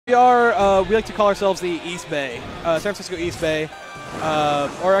We like to call ourselves the East Bay, San Francisco East Bay,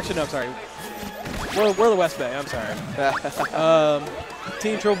 or actually no, I'm sorry, we're the West Bay. I'm sorry.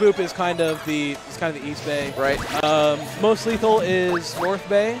 Team Triple Boop is kind of the East Bay. Right. Most Lethal is North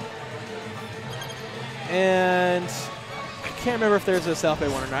Bay, and I can't remember if there's a South Bay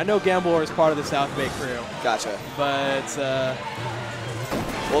one or not. I know Gambler is part of the South Bay crew. Gotcha. But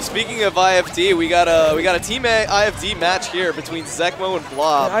well, speaking of IFD, we got a Team IFD match here between zecmo and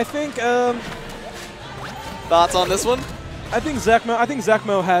Blob. I think. Thoughts on this one? I think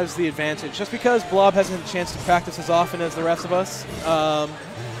zecmo has the advantage, just because Blob hasn't had a chance to practice as often as the rest of us.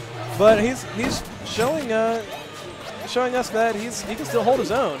 But he's showing us that he can still hold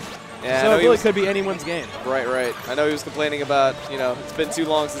his own. Yeah, so it really could be anyone's game. Right, right. I know he was complaining about, it's been too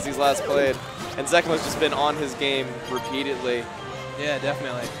long since he's last played, and zecmo's just been on his game repeatedly. Yeah,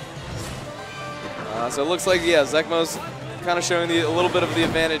 definitely. So it looks like, yeah, zecmo's kind of showing a little bit of the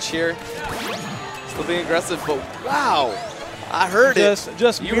advantage here. Still being aggressive, but wow. I heard it.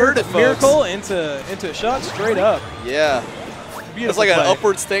 You heard it, folks. Miracle into a shot straight up. Yeah. Beautiful it's like play. An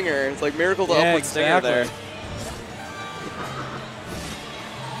upward stinger. It's like Miracle to upward stinger there.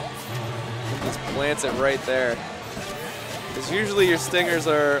 Just plants it right there. Because usually your stingers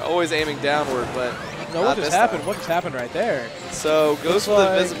are always aiming downward, but no, what just happened? What just happened right there? So goes for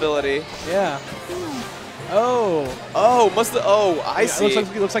the visibility. Yeah. Oh. Oh, must have. Oh, I see.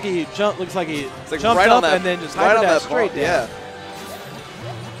 Looks like he jumped. Looks like he jumped right up on that, and then just right on that straight down. Yeah.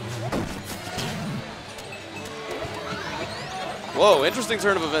 Whoa, interesting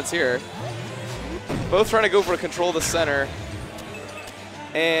turn of events here. Both trying to go for control the center.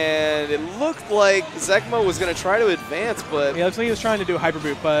 And it looked like zecmo was going to try to advance, but... Yeah, it looks like he was trying to do a hyper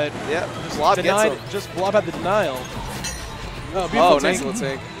boot, but... Yeah, Blob gets him. Just Blob had the denial. Oh, beautiful nice tank. little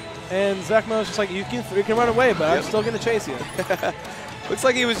tank. And zecmo's just like, you can run away, but I'm still going to chase you. Looks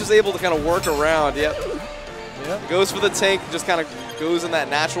like he was just able to kind of work around. Yep. Yep. Goes for the tank, just kind of goes in that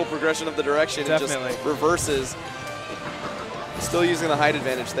natural progression of the direction. Definitely. And just reverses. Still using the height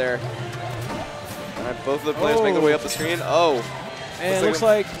advantage there. All right, both of the players make their way up the screen. Oh. And it looks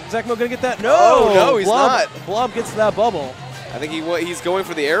like zecmo going to get that. No! Oh, no, he's not. Blob gets that bubble. I think he's going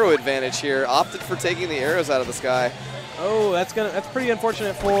for the arrow advantage here. Opted for taking the arrows out of the sky. Oh, that's pretty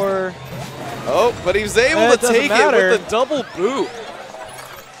unfortunate for... Oh, but he was able to take it with the double boot.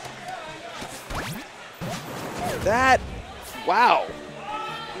 That, wow.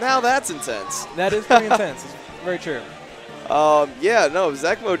 Now that's intense. That is pretty intense. It's very true. Yeah, no,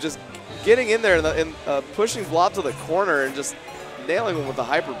 zecmo just getting in there and pushing Blob to the corner and just nailing him with the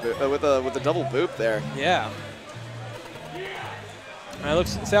hyper boot, with the double boop there. Yeah.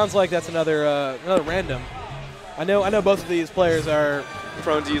 Sounds like that's another random. I know both of these players are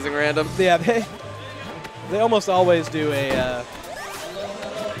prone to using random. Yeah, they almost always do a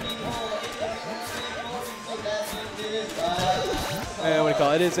what do you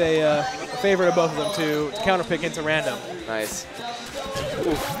call it? It is a favorite of both of them to counterpick into random. Nice.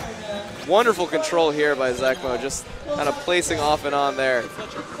 Oof. Wonderful control here by zecmo, just kind of placing off and on there.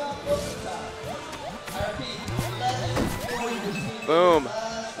 Boom.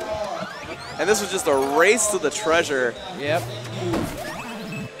 And this was just a race to the treasure. Yep.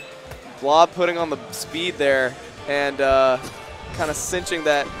 Blob putting on the speed there and kind of cinching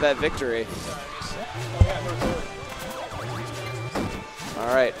that victory. All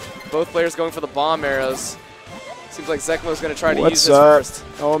right, both players going for the bomb arrows. Seems like zecmo's going to try to use this first.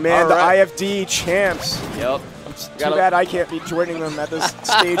 Oh man, the IFD champs. Yep. Too bad I can't be joining them at this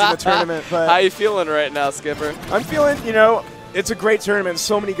stage of the tournament. But how you feeling right now, Skipper? I'm feeling, it's a great tournament.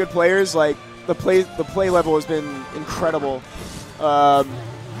 So many good players. Like the play level has been incredible.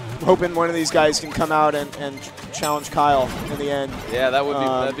 Hoping one of these guys can come out and challenge Kyle in the end. Yeah,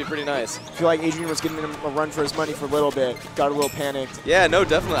 that'd be pretty nice. I feel like Adrian was giving him a run for his money for a little bit. Got a little panicked. Yeah, no,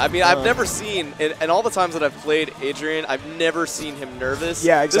 definitely. I mean, I've never seen, and all the times that I've played Adrian, I've never seen him nervous.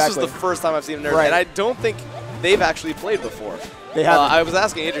 Yeah, exactly. This was the first time I've seen him nervous, right. And I don't think they've actually played before. They haven't. I was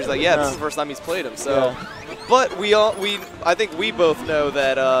asking Adrian, he's like, yeah, this is the first time he's played him. So, but I think we both know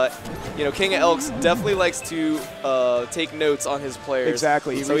that King of Elks definitely likes to take notes on his players.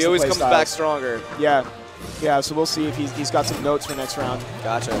 Exactly. So he always comes back stronger. Yeah. Yeah, so we'll see if he's got some notes for next round.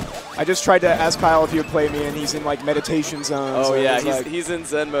 Gotcha. I just tried to ask Kyle if he would play me, and he's in like meditation zone. Oh so yeah, he's in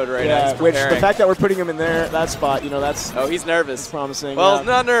Zen mode right now. Yeah, which the fact that we're putting him in that spot, that's oh, he's nervous. Promising. Well,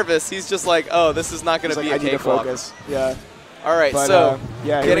 not nervous. He's just like, oh, this is not going to be a cakewalk. Focus. Yeah. All right, but, so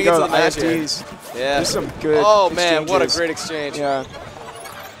yeah, getting into the match IFDs. Yeah. There's some good. Oh man, exchanges. what a great exchange. Yeah.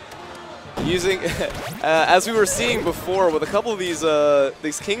 using, as we were seeing before with a couple of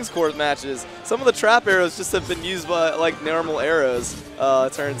these King's Court matches, some of the trap arrows just have been used by like normal arrows.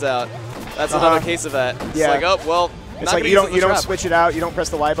 It turns out that's another case of that. It's like, oh well, it's like you don't switch it out, you don't press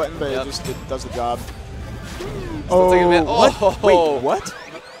the Y button, but it does the job. Oh, wait, what?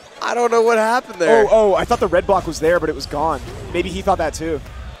 I don't know what happened there. Oh, I thought the red block was there, but it was gone. Maybe he thought that too.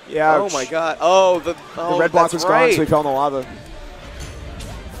 Yeah. Oh my God. Oh, the red block was gone, so he fell in the lava.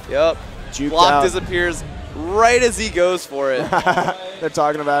 Yep. Juked block out. disappears right as he goes for it. They're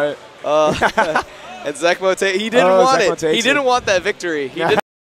talking about it. And zecmo he didn't want it. He didn't want that victory. He did